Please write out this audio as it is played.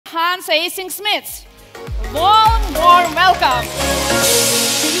Hans Eysink Smeets. Warm welcome.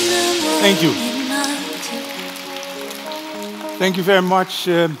 Thank you. Thank you very much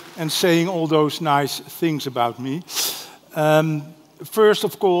and saying all those nice things about me. First,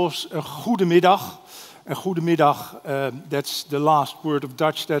 of course, goedemiddag. En goedemiddag, that's the last word of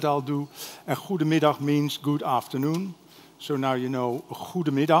Dutch that I'll do. And goedemiddag means good afternoon. So now you know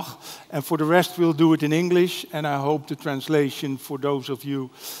goedemiddag. And for the rest, we'll do it in English. And I hope the translation for those of you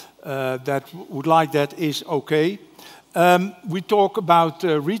that would like that is okay. We talk about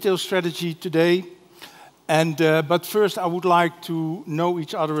retail strategy today. But first, I would like to know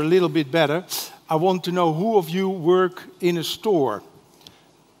each other a little bit better. I want to know who of you work in a store.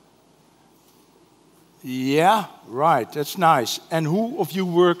 Yeah, right, that's nice. And who of you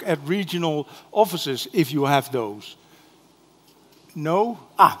work at regional offices, if you have those? No?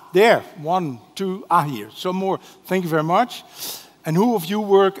 Ah, there, 1, 2, here, some more. Thank you very much. And who of you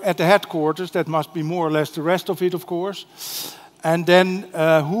work at the headquarters? That must be more or less the rest of it, of course. And then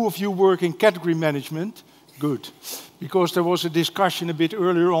who of you work in category management? Good. Because there was a discussion a bit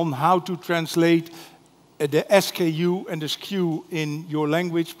earlier on how to translate the SKU and the SKU in your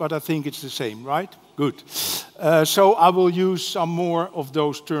language, but I think it's the same, right? Good. So I will use some more of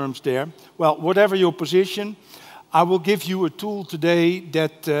those terms there. Well, whatever your position, I will give you a tool today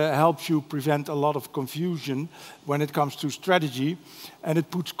that helps you prevent a lot of confusion when it comes to strategy, and it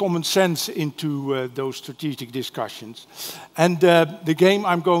puts common sense into those strategic discussions. And the game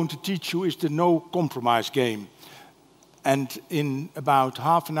I'm going to teach you is the no compromise game. And in about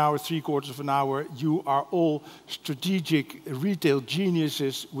half an hour, 3/4 of an hour, you are all strategic retail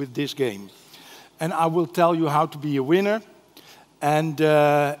geniuses with this game. And I will tell you how to be a winner. And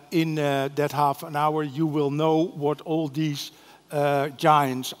in that half an hour, you will know what all these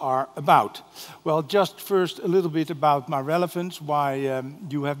giants are about. Well, just first a little bit about my relevance, why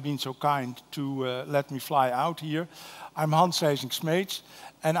you have been so kind to let me fly out here. I'm Hans Eysink Smeets,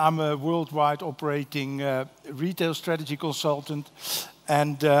 and I'm a worldwide operating retail strategy consultant.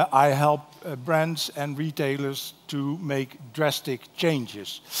 And I help brands and retailers to make drastic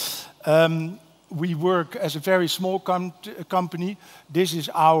changes. We work as a very small company. This is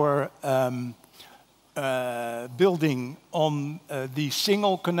our building on the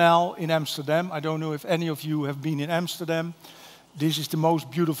Single Canal in Amsterdam. I don't know if any of you have been in Amsterdam. This is the most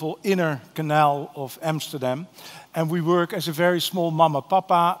beautiful inner canal of Amsterdam. And we work as a very small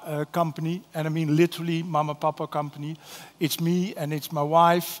mama-papa company. And I mean literally mama-papa company. It's me and it's my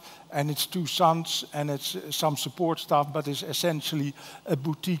wife and it's 2 sons and it's some support staff, but it's essentially a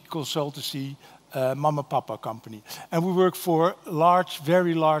boutique consultancy mama-papa company. And we work for large,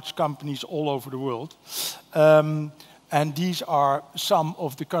 very large companies all over the world. And these are some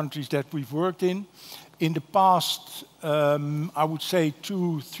of the countries that we've worked in. In the past, I would say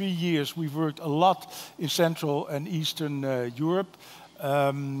 2-3 years, we've worked a lot in Central and Eastern Europe.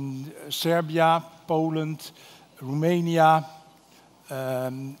 Serbia, Poland, Romania,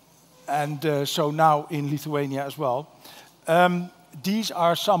 and so now in Lithuania as well. These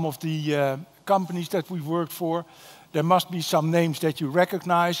are some of the companies that we've worked for. There must be some names that you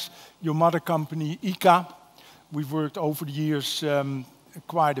recognize. Your mother company, ICA. We've worked over the years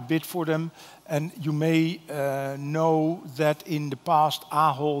quite a bit for them. And you may know that in the past,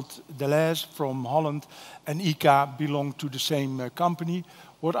 Ahold Delhaize from Holland and ICA belong to the same company.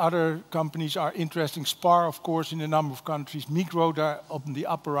 What other companies are interesting? Spar, of course, in a number of countries. Migros there on the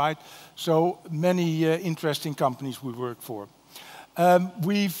upper right. So many interesting companies we work for.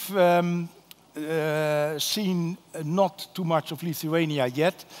 We've seen not too much of Lithuania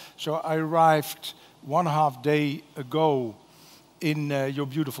yet. So I arrived 1.5 days ago in your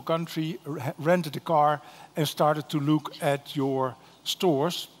beautiful country, rented a car and started to look at your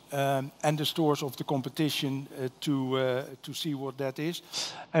stores and the stores of the competition to see what that is.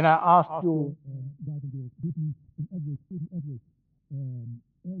 And I asked you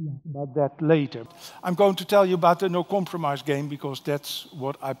about that later. I'm going to tell you about the no compromise game because that's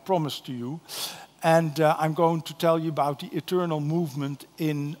what I promised to you. And I'm going to tell you about the eternal movement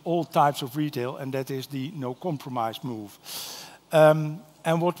in all types of retail, and that is the no compromise move.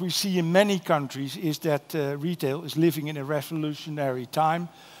 And what we see in many countries is that retail is living in a revolutionary time.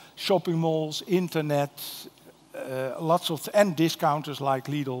 Shopping malls, internet, and discounters like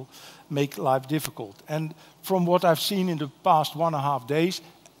Lidl make life difficult. And from what I've seen in the past 1.5 days,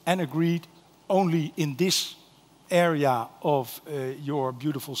 and agreed only in this area of your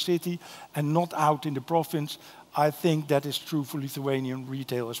beautiful city and not out in the province, I think that is true for Lithuanian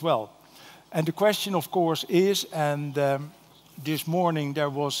retail as well. And the question, of course, is, and this morning there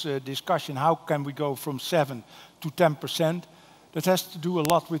was a discussion, how can we go from 7 to 10%? that has to do a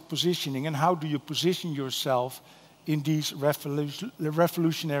lot with positioning and how do you position yourself in these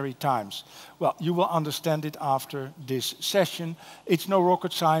revolutionary times. Well, you will understand it after this session. It's no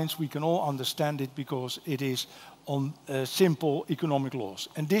rocket science, we can all understand it because it is on simple economic laws.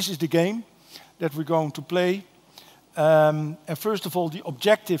 And this is the game that we're going to play. And first of all, the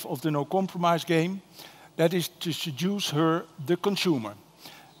objective of the no compromise game, that is to seduce her, the consumer.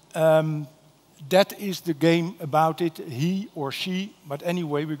 That is the game about it, he or she, but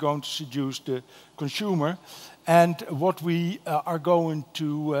anyway, we're going to seduce the consumer. And what we are going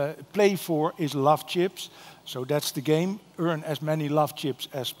to play for is love chips. So that's the game, earn as many love chips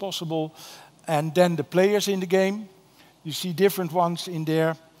as possible. And then the players in the game, you see different ones in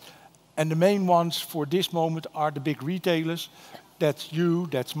there. And the main ones for this moment are the big retailers. That's you,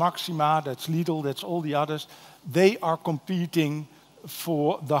 that's Maxima, that's Lidl, that's all the others. They are competing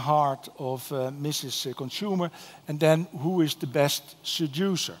for the heart of Mrs. Consumer. And then who is the best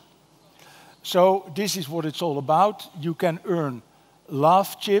seducer? So this is what it's all about. You can earn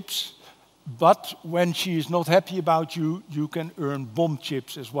love chips, but when she is not happy about you, you can earn bomb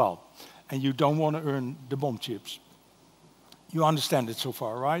chips as well. And you don't want to earn the bomb chips. You understand it so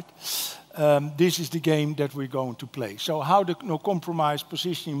far, right? This is the game that we're going to play. So how the no compromise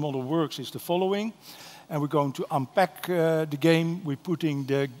positioning model works is the following. And we're going to unpack the game. We're putting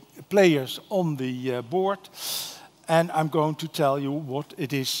the players on the board. And I'm going to tell you what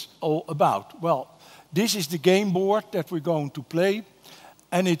it is all about. Well, this is the game board that we're going to play.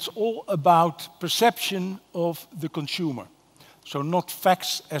 And it's all about perception of the consumer. So not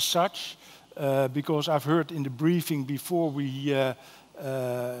facts as such, because I've heard in the briefing before we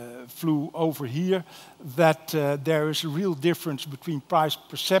flew over here that there is a real difference between price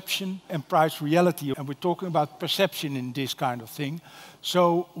perception and price reality. And we're talking about perception in this kind of thing.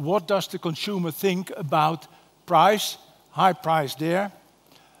 So what does the consumer think about price, high price there,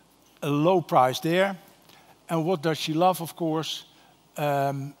 a low price there, and what does she love, of course?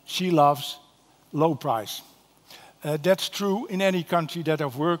 She loves low price. That's true in any country that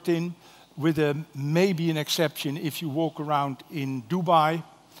I've worked in, with maybe an exception. If you walk around in Dubai,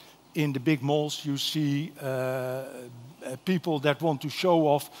 in the big malls, you see people that want to show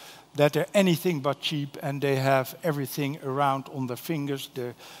off that they're anything but cheap and they have everything around on their fingers,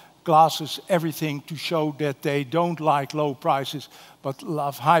 their glasses, everything to show that they don't like low prices but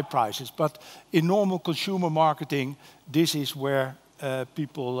love high prices. But in normal consumer marketing, this is where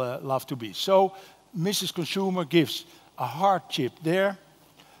people love to be. So Mrs. Consumer gives a hard chip there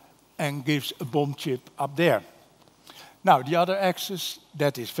and gives a bomb chip up there. Now the other axis,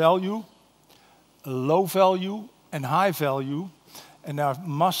 that is value, low value and high value. And I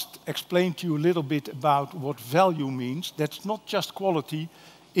must explain to you a little bit about what value means. That's not just quality,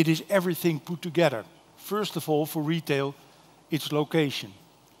 it is everything put together. First of all, for retail, it's location.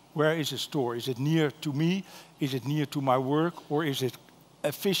 Where is a store? Is it near to me? Is it near to my work? Or is it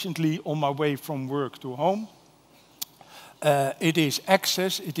efficiently on my way from work to home? It is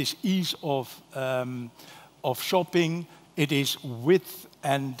access, it is ease of shopping, it is width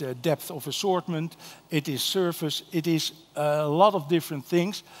and depth of assortment, it is service, it is a lot of different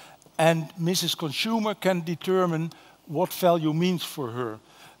things. And Mrs. Consumer can determine what value means for her.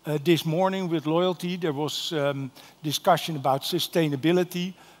 This morning with loyalty, there was discussion about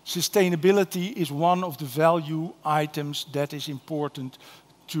sustainability. Sustainability is one of the value items that is important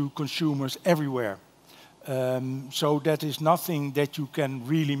to consumers everywhere. So that is nothing that you can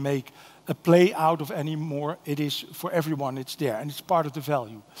really make a play out of anymore. It is for everyone, it's there, and it's part of the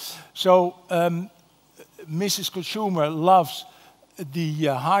value. So Mrs. Consumer loves the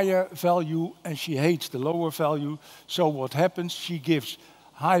higher value and she hates the lower value. So what happens? She gives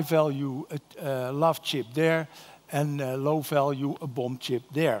high value love chip there and low value a bomb chip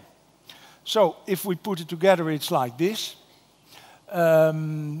there. So if we put it together, it's like this.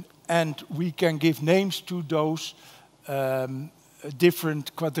 And we can give names to those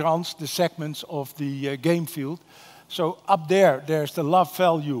different quadrants, the segments of the game field. So up there, there's the love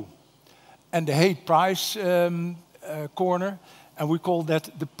value and the hate price corner, and we call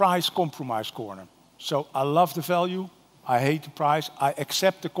that the price compromise corner. So I love the value, I hate the price, I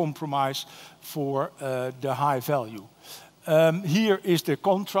accept the compromise for the high value. Here is the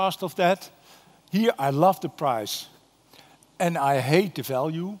contrast of that. Here I love the price and I hate the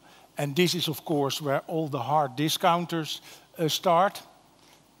value. And this is, of course, where all the hard discounters start.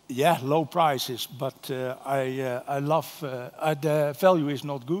 Yeah, low prices, but I love, the value is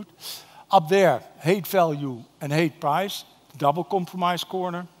not good. Up there, hate value and hate price, double compromise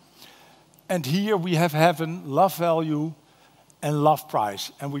corner. And here we have heaven, love value and love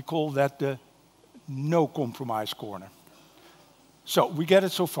price. And we call that the no compromise corner. So we get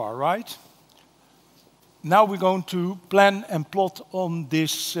it so far, right? Now we're going to plan and plot on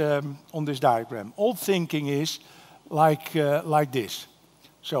this diagram. Old thinking is like this.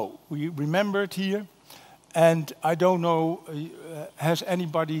 So we remember it here. And I don't know, has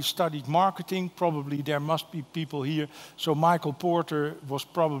anybody studied marketing? Probably there must be people here. So Michael Porter was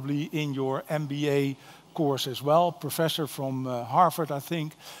probably in your MBA course as well, professor from Harvard, I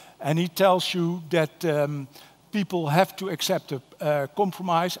think. And he tells you that people have to accept a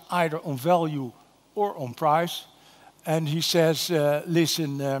compromise, either on value or on price. And he says,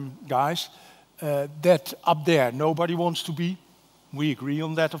 listen, guys, that up there nobody wants to be. We agree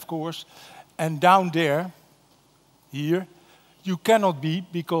on that, of course. And down there, here, you cannot be,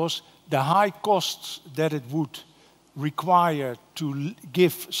 because the high costs that it would require to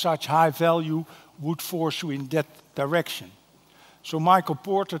give such high value would force you in that direction. So Michael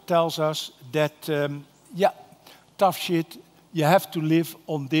Porter tells us that, yeah, tough shit, you have to live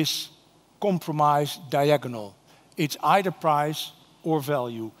on this compromise diagonal. It's either price or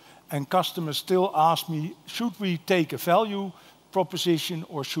value. And customers still ask me, should we take a value proposition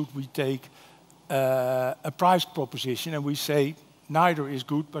or should we take a price proposition? And we say neither is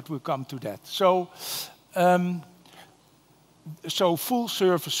good, but we'll come to that. So, so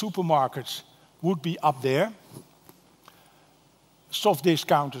full-service supermarkets would be up there. Soft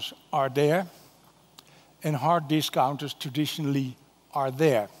discounters are there, and hard discounters traditionally are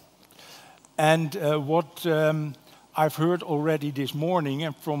there. And what I've heard already this morning,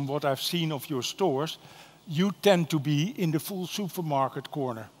 and from what I've seen of your stores, you tend to be in the full supermarket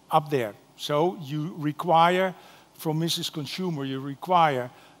corner, up there. So you require, from Mrs. Consumer, you require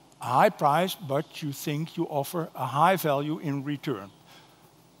a high price, but you think you offer a high value in return.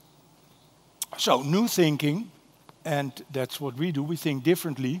 So new thinking, and that's what we do, we think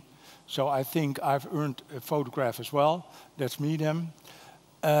differently. So I think I've earned a photograph as well. That's me then.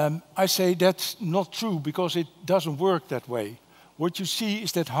 I say that's not true because it doesn't work that way. What you see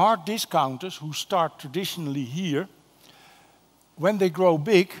is that hard discounters who start traditionally here, when they grow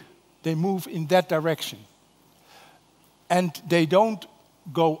big, they move in that direction. And they don't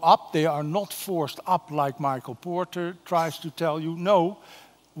go up, they are not forced up like Michael Porter tries to tell you. No,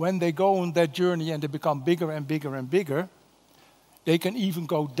 when they go on that journey and they become bigger and bigger and bigger, they can even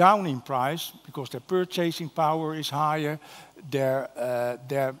go down in price because their purchasing power is higher,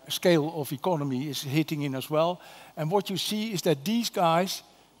 their scale of economy is hitting in as well. And what you see is that these guys,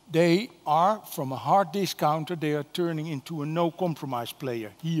 they are, from a hard discounter, they are turning into a no-compromise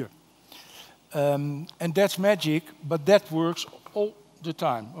player here. And that's magic, but that works all the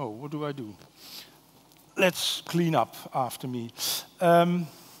time. Oh, what do I do? Let's clean up after me.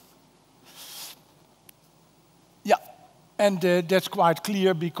 Yeah, and that's quite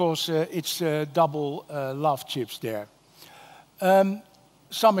clear because it's double love chips there.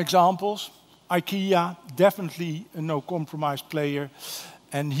 Some examples. IKEA, definitely a no-compromise player.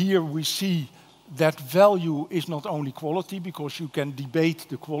 And here we see that value is not only quality, because you can debate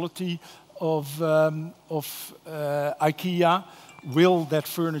the quality of IKEA. Will that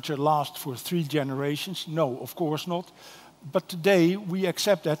furniture last for 3 generations? No, of course not. But today we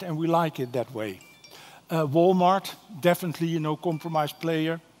accept that and we like it that way. Walmart, definitely a no-compromise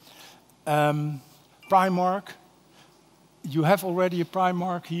player. Primark. You have already a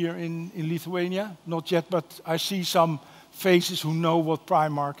Primark here in Lithuania? Not yet, but I see some faces who know what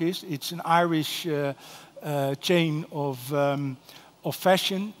Primark is. It's an Irish chain of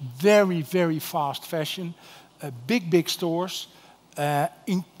fashion, very, very fast fashion, big stores,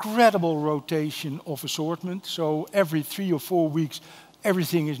 incredible rotation of assortment. So every 3 or 4 weeks,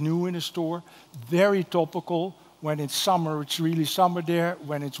 everything is new in a store, very topical. When it's summer, it's really summer there.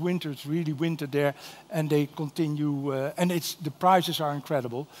 When it's winter, it's really winter there. And they continue, and the prices are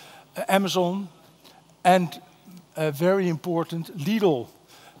incredible. Amazon, and very important, Lidl.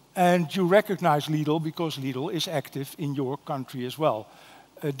 And you recognize Lidl because Lidl is active in your country as well.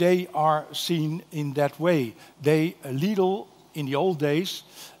 They are seen in that way. Lidl, in the old days,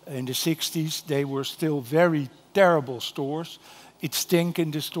 in the 60s, they were still very terrible stores. It stank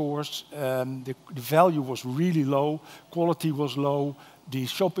in the stores, the value was really low, quality was low, the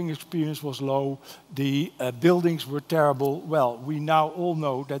shopping experience was low, the buildings were terrible. Well, we now all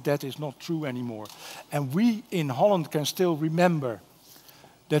know that that is not true anymore. And we in Holland can still remember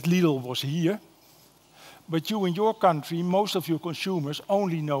that Lidl was here, but you in your country, most of your consumers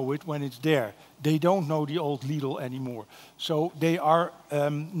only know it when it's there. They don't know the old Lidl anymore. So they are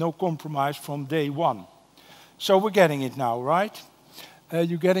no compromise from day one. So we're getting it now, right?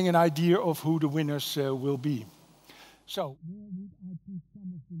 You're getting an idea of who the winners will be. So, where would I put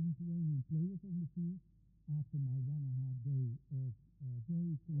some of the Lithuanian players on the field?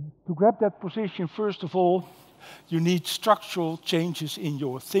 To grab that position, first of all, you need structural changes in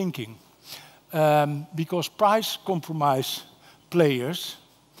your thinking. Because price compromise players,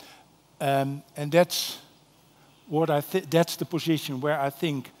 and that's that's the position where I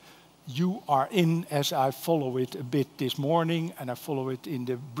think you are in, as I follow it a bit this morning, and I follow it in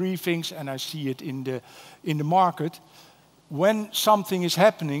the briefings, and I see it in the market. When something is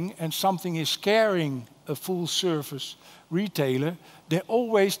happening and something is scaring a full-service retailer, they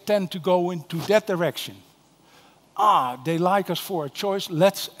always tend to go into that direction. They like us for a choice.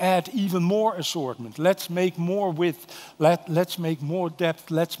 Let's add even more assortment. Let's make more width. Let's make more depth.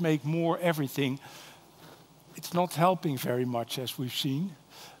 Let's make more everything. It's not helping very much, as we've seen,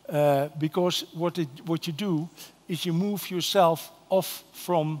 because what you do is you move yourself off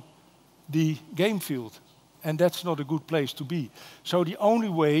from the game field, and that's not a good place to be. So the only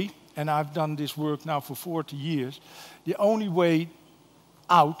way, and I've done this work now for 40 years, the only way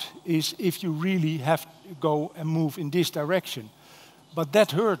out is if you really have to go and move in this direction. But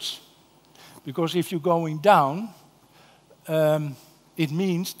that hurts, because if you're going down, it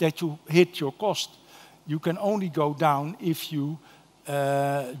means that you hit your cost. You can only go down if you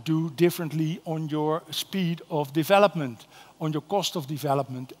do differently on your speed of development, on your cost of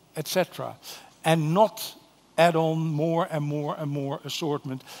development, etc. And not add on more and more and more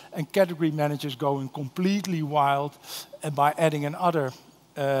assortment, and category managers going completely wild by adding another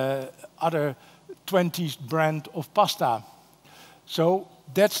 20th brand of pasta. So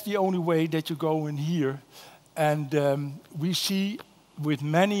that's the only way that you go in here. And we see with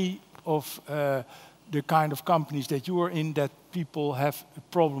many of the kind of companies that you are in that people have a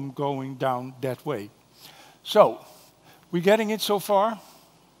problem going down that way. So, we're getting it so far?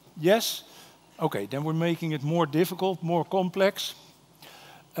 Yes? Okay, then we're making it more difficult, more complex,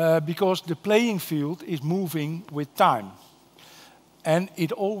 because the playing field is moving with time. And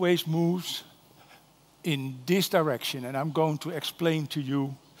it always moves in this direction. And I'm going to explain to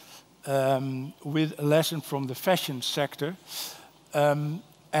you with a lesson from the fashion sector.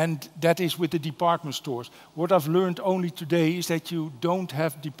 And that is with the department stores. What I've learned only today is that you don't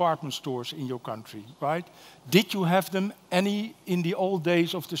have department stores in your country, right? Did you have them any in the old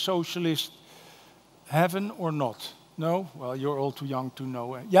days of the socialist heaven or not? No? Well, you're all too young to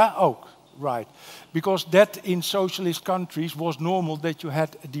know. Yeah, oh, right. Because that in socialist countries was normal that you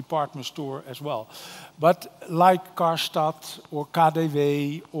had a department store as well. But like Karstadt or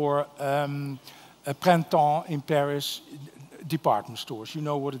KaDeWe or Printemps in Paris, department stores, you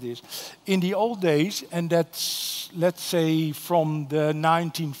know what it is. In the old days, and that's, let's say, from the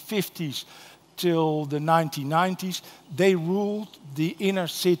 1950s till the 1990s, they ruled the inner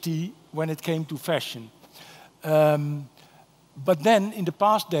city when it came to fashion. But then, in the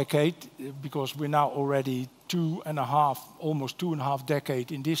past decade, because we're now already almost 2.5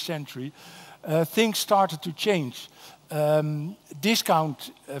 decades in this century, things started to change.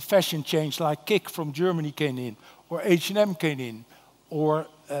 Discount fashion chains like Kick from Germany came in, or H&M came in, or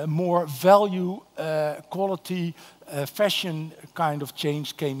more value quality fashion kind of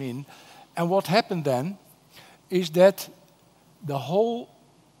chains came in. And what happened then is that the whole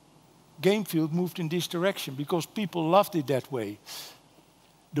game field moved in this direction because people loved it that way.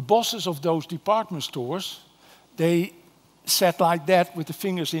 The bosses of those department stores, they sat like that with the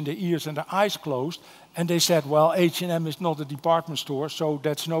fingers in their ears and their eyes closed, and they said, well, H&M is not a department store, so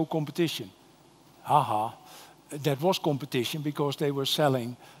that's no competition. Haha. That was competition because they were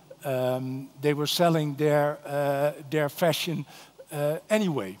selling their fashion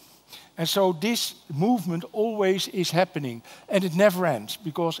anyway. And so this movement always is happening, and it never ends,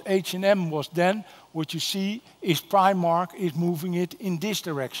 because H&M was then, what you see is Primark is moving it in this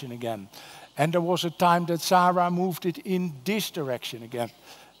direction again. And there was a time that Zara moved it in this direction again.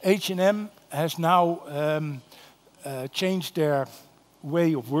 H&M has now changed their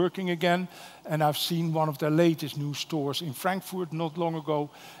way of working again, and I've seen one of their latest new stores in Frankfurt not long ago,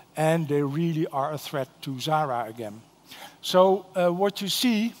 and they really are a threat to Zara again. So what you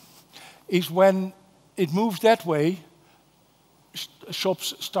see is when it moves that way,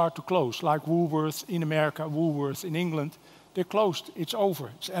 shops start to close, like Woolworth in America, Woolworth in England. They're closed. It's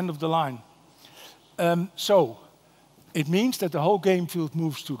over. It's end of the line. So it means that the whole game field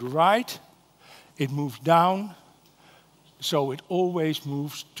moves to the right. It moves down. So it always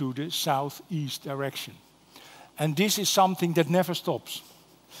moves to the southeast direction. And this is something that never stops.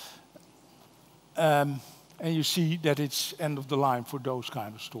 And you see that it's end of the line for those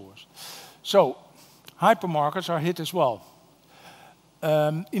kind of stores. So hypermarkets are hit as well.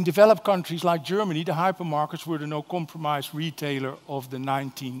 In developed countries like Germany, the hypermarkets were the no-compromise retailer of the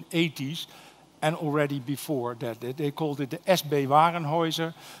 1980s. and already before that. They called it the SB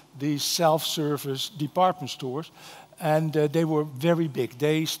Warenhäuser, these self-service department stores. And they were very big.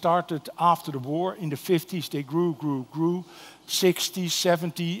 They started after the war in the 50s. They grew, 60,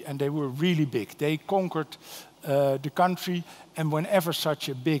 70, and they were really big. They conquered the country, and whenever such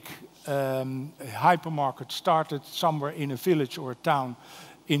a big hypermarket started somewhere in a village or a town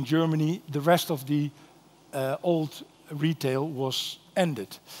in Germany, the rest of the old retail was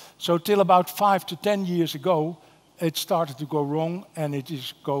ended. So till about 5 to 10 years ago, it started to go wrong, and it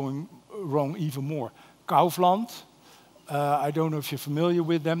is going wrong even more. Kaufland, I don't know if you're familiar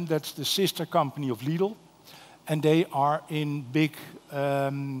with them, that's the sister company of Lidl, and they are in big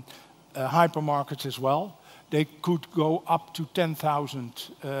hypermarkets as well. They could go up to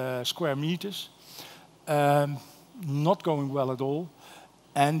 10,000 square meters, not going well at all.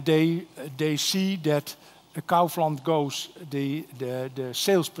 And they see that Kaufland goes, the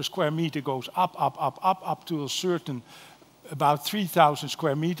sales per square meter goes up to a certain, about 3,000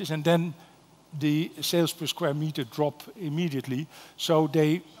 square meters, and then the sales per square meter drop immediately. So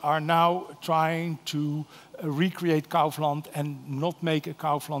they are now trying to recreate Kaufland and not make a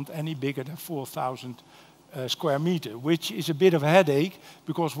Kaufland any bigger than 4,000 square meter, which is a bit of a headache,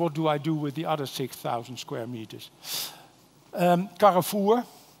 because what do I do with the other 6,000 square meters? Carrefour,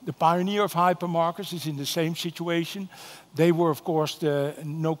 the pioneer of hypermarkets, is in the same situation. They were, of course, the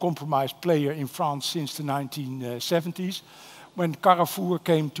no-compromise player in France since the 1970s. When Carrefour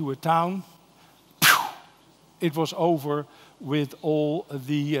came to a town, it was over with all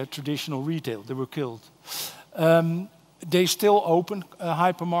the traditional retail. They were killed. They still open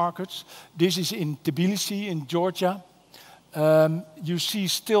hypermarkets. This is in Tbilisi, in Georgia. You see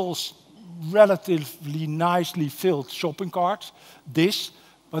still relatively nicely filled shopping carts.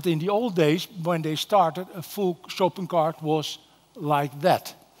 But in the old days, when they started, a full shopping cart was like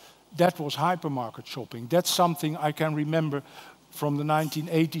that. That was hypermarket shopping. That's something I can remember from the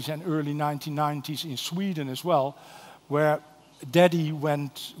 1980s and early 1990s in Sweden as well, where Daddy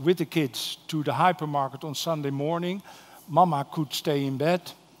went with the kids to the hypermarket on Sunday morning. Mama could stay in bed,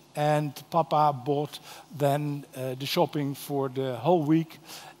 and Papa bought then the shopping for the whole week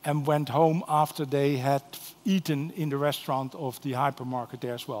and went home after they had eaten in the restaurant of the hypermarket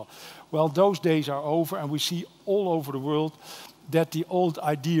there as well. Well, those days are over, and we see all over the world that the old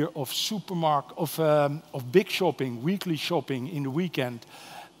idea of of big shopping, weekly shopping in the weekend,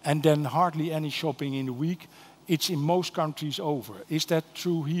 and then hardly any shopping in the week, it's in most countries over. Is that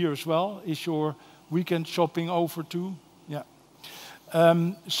true here as well? Is your weekend shopping over too? Yeah.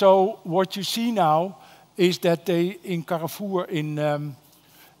 So what you see now is that they, in Carrefour in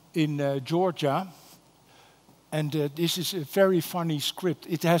Georgia, and this is a very funny script.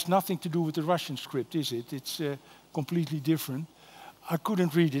 It has nothing to do with the Russian script, is it? It's completely different. I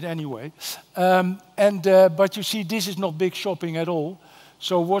couldn't read it anyway. But you see, this is not big shopping at all.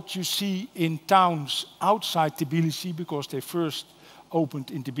 So what you see in towns outside Tbilisi, because they first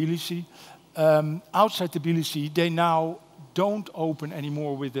opened in Tbilisi, outside Tbilisi, they now don't open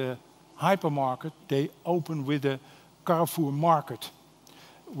anymore with a hypermarket. They open with a Carrefour market,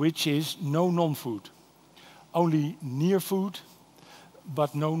 which is no non-food. Only near food,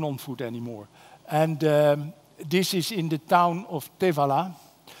 but no non-food anymore. And this is in the town of Tevala,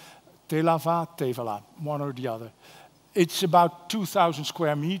 one or the other. It's about 2,000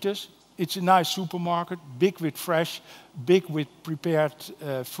 square meters. It's a nice supermarket, big with fresh, big with prepared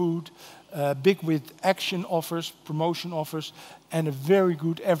food, big with action offers, promotion offers, and a very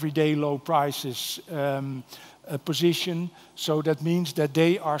good everyday low prices position. So that means that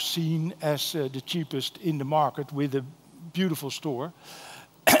they are seen as the cheapest in the market with a beautiful store.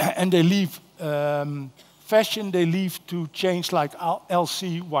 And they leave fashion, they leave to chains like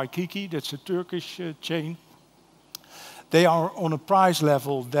LC Waikiki, that's a Turkish chain. They are on a price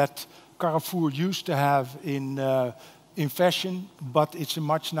level that Carrefour used to have in fashion, but it's a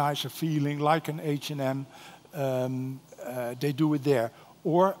much nicer feeling, like an H&M. They do it there.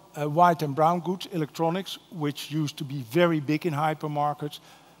 Or white and brown goods, electronics, which used to be very big in hypermarkets.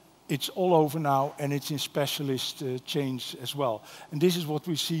 It's all over now, and it's in specialist chains as well. And this is what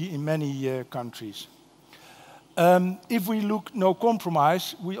we see in many countries. If we look no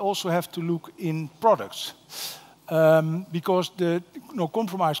compromise, we also have to look in products. Because the no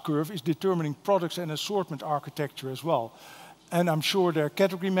compromise curve is determining products and assortment architecture as well. And I'm sure there are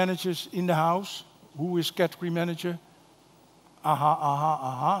category managers in the house. Who is category manager?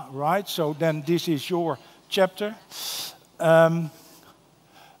 Right. So then this is your chapter.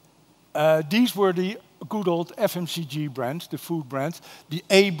 These were the good old FMCG brands, the food brands, the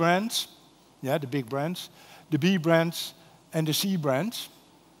A brands, yeah, the big brands, the B brands, and the C brands.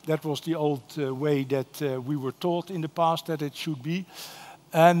 That was the old way that we were taught in the past that it should be.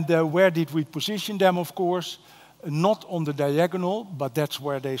 And where did we position them, of course? Not on the diagonal, but that's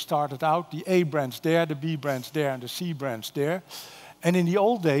where they started out. The A brands there, the B brands there, and the C brands there. And in the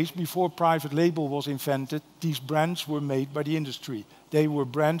old days, before private label was invented, these brands were made by the industry. They were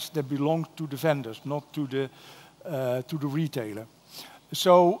brands that belonged to the vendors, not to the retailer.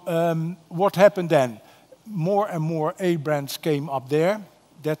 So what happened then? More and more A brands came up there.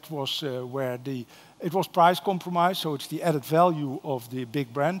 That was where it was price compromise, so it's the added value of the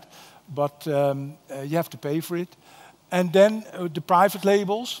big brand, but you have to pay for it. And then the private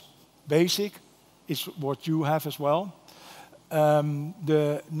labels, basic, is what you have as well.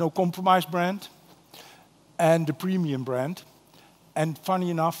 The no compromise brand and the premium brand. And funny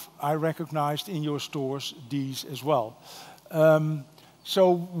enough, I recognized in your stores these as well.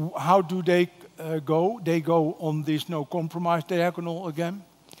 So how do they go? They go on this no compromise diagonal again.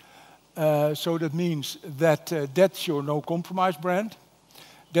 So that means that that's your no compromise brand,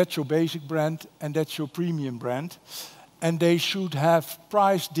 that's your basic brand, and that's your premium brand. And they should have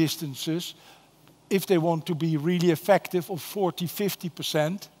price distances, if they want to be really effective, of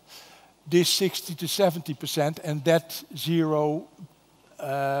 40-50%, this 60 to 70%, and that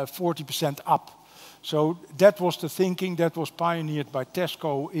 40% up. So that was the thinking that was pioneered by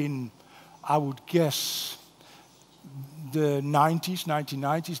Tesco in, I would guess, the 90s,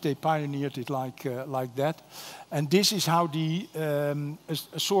 1990s. They pioneered it like that. And this is how the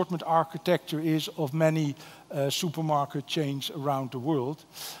assortment architecture is of many supermarket chains around the world.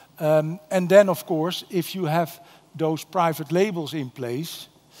 And then, of course, if you have those private labels in place,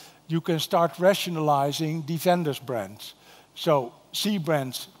 you can start rationalizing the vendors' brands. So C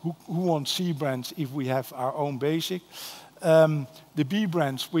brands, who wants C brands if we have our own basic? The B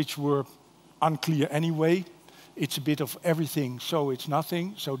brands, which were unclear anyway. It's a bit of everything, so it's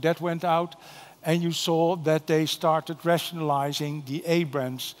nothing. So that went out. And you saw that they started rationalizing the A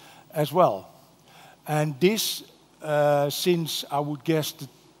brands as well. And this, since I would guess the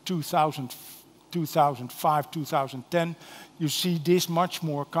 2005, 2010, you see this much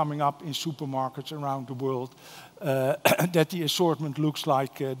more coming up in supermarkets around the world, that the assortment looks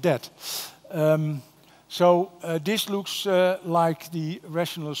like that. So this looks like the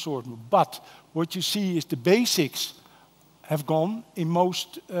rational assortment. But what you see is the basics have gone in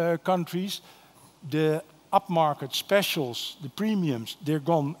most countries. The upmarket specials, the premiums, they're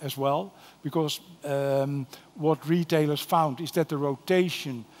gone as well, because what retailers found is that the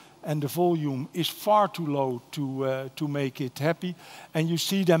rotation and the volume is far too low to make it happy. And you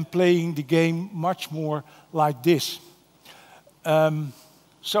see them playing the game much more like this.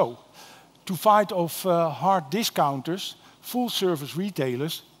 So, to fight off hard discounters, full-service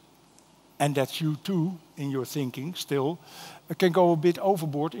retailers, and that's you too in your thinking still, can go a bit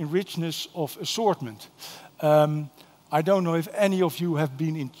overboard in richness of assortment. I don't know if any of you have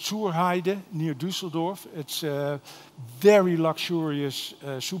been in Zurheide near Düsseldorf. It's a very luxurious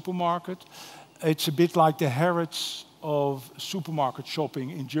supermarket. It's a bit like the Harrods of supermarket shopping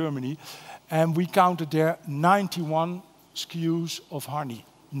in Germany. And we counted there 91 SKUs of honey.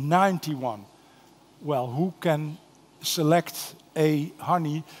 91. Well, who can select a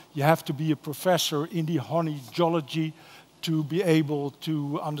honey? You have to be a professor in the honeyology to be able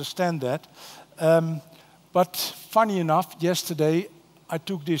to understand that. But funny enough, yesterday I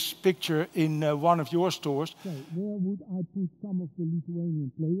took this picture in one of your stores. So where would I put some of the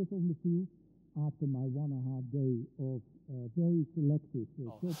Lithuanian players on the field after my 1.5 day of very selective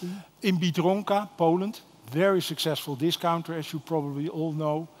shopping? In Biedronka, Poland, very successful discounter, as you probably all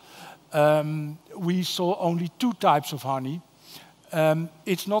know. We saw only 2 types of honey.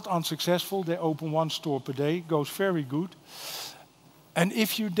 It's not unsuccessful. They open 1 store per day, goes very good. And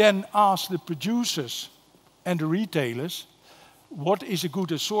if you then ask the producers and the retailers, what is a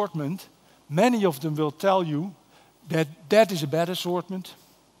good assortment? Many of them will tell you that that is a bad assortment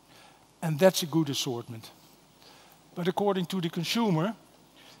and that's a good assortment. But according to the consumer,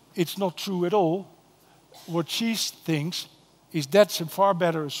 it's not true at all. What she thinks is that's a far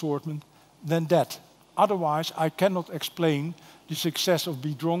better assortment than that. Otherwise, I cannot explain the success of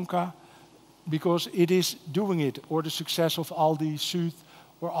Biedronka, because it is doing it, or the success of Aldi Süd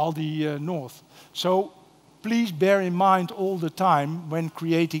or Aldi North. So please bear in mind all the time when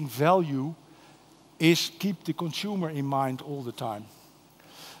creating value is keep the consumer in mind all the time.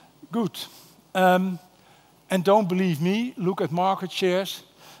 Good. And don't believe me, look at market shares.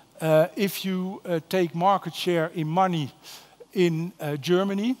 If you take market share in money in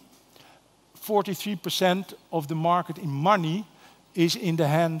Germany, 43% of the market in money is in the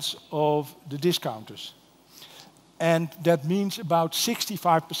hands of the discounters. and that means about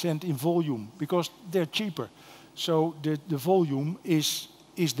 65% in volume, because they're cheaper. So the volume is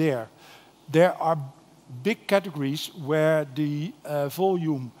there. There are big categories where the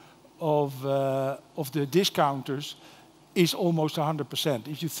volume of the discounters is almost 100%.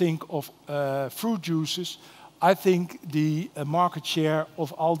 If you think of fruit juices, I think the market share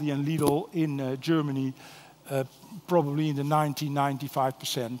of Aldi and Lidl in Germany probably in the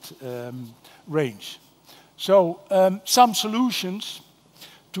 90-95% range. So some solutions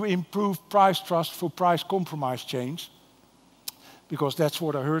to improve price trust for price compromise chains, because that's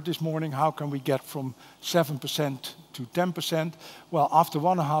what I heard this morning. How can we get from 7% to 10%? Well, after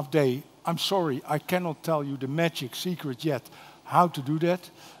 1.5 days, I'm sorry, I cannot tell you the magic secret yet how to do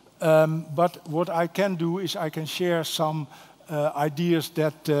that. But what I can do is I can share some ideas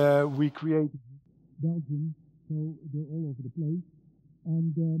that we created. Belgium, so they're all over the place.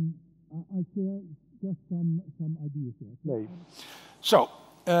 And I share just some ideas here. So,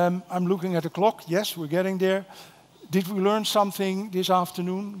 I'm looking at the clock. Yes, we're getting there. Did we learn something this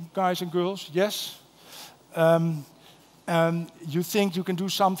afternoon, guys and girls? Yes? You think you can do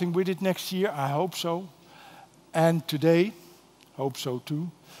something with it next year? I hope so. And today, hope so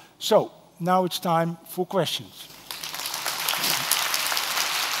too. So, now it's time for questions.